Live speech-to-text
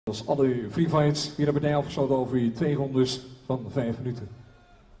Als alle free fights weer een partij afgesloten over 2 rondes van 5 minuten.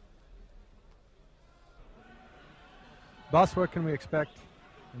 Boss, what can we expect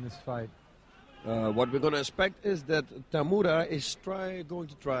in this fight? What we're going to expect is that Tamura is going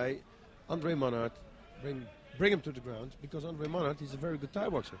to try Andre Manaart, bring him to the ground, because Andre Manaart is a very good Thai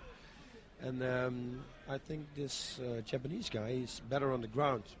boxer. And I think this Japanese guy is better on the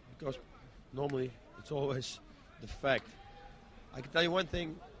ground, because normally it's always the fact. I can tell you one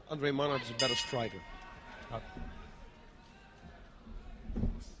thing, Andre Manaart is a better striker. I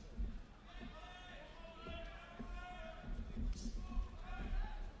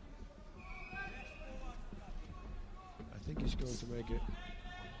think he's going to make a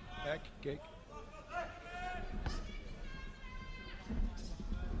back kick.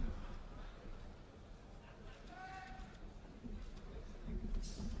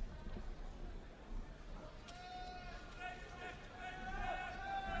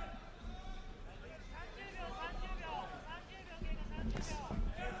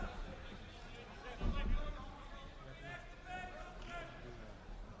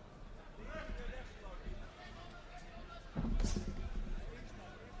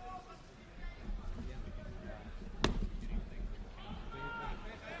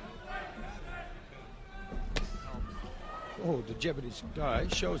 Oh, the Japanese guy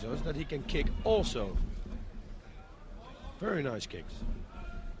shows us that he can kick also. Very nice kicks.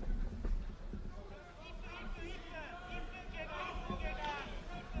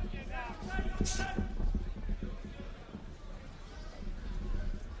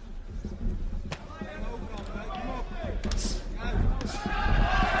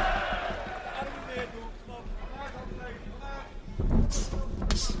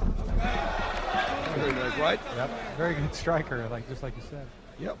 Very nice, right? Yep, very good striker, just like you said.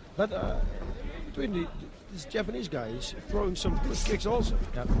 Yep, but between this Japanese guy is throwing some good kicks also.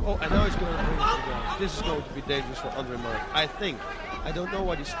 Yep. Oh, and now he's going to bring it to the ground. This is going to be dangerous for Andre Manaart, I think. I don't know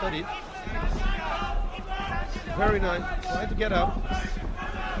what he studied. Very nice. Try to get up.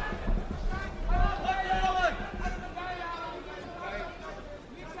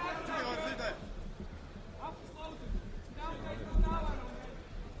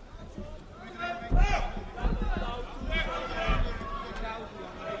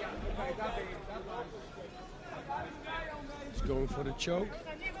 Going for the choke.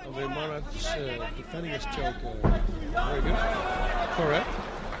 Andre Manaart is defending his choke very good. Correct.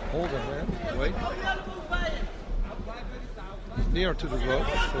 Hold on there. Wait. Near to the rope,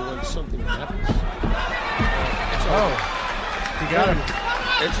 so when something happens. He got him.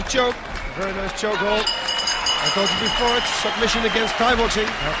 It's a choke. Very nice choke hold. I told you before, it's submission against Thai boxing.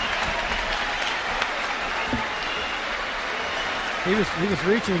 Yep. He was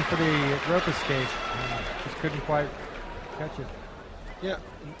reaching for the rope escape. Just couldn't quite catch it. Yeah,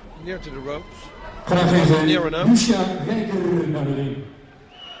 near to the ropes. Near enough.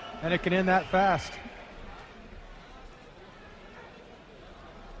 And it can end that fast.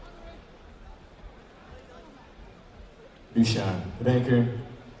 Lucia Rijker,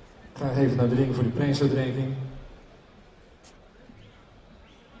 graag even naar de ring voor de prijsuitreiking.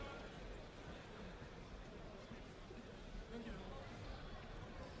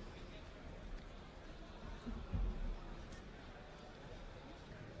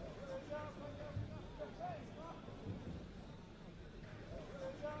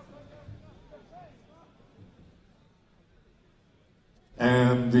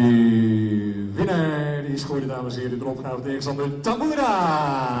 En de winnaar die is geworden, dames en heren, de opgave tegenstander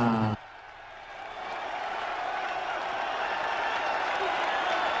Tamura.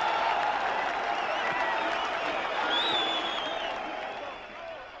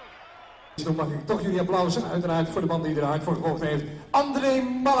 Dus dan mag ik toch jullie applaus uiteraard voor de man die er hard voor gevolgd heeft, Andre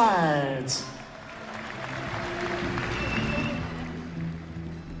Manaart.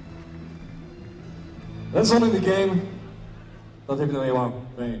 That's all in the game. Dat heb je nou helemaal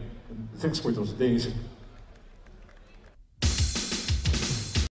bij een vechtsport als deze.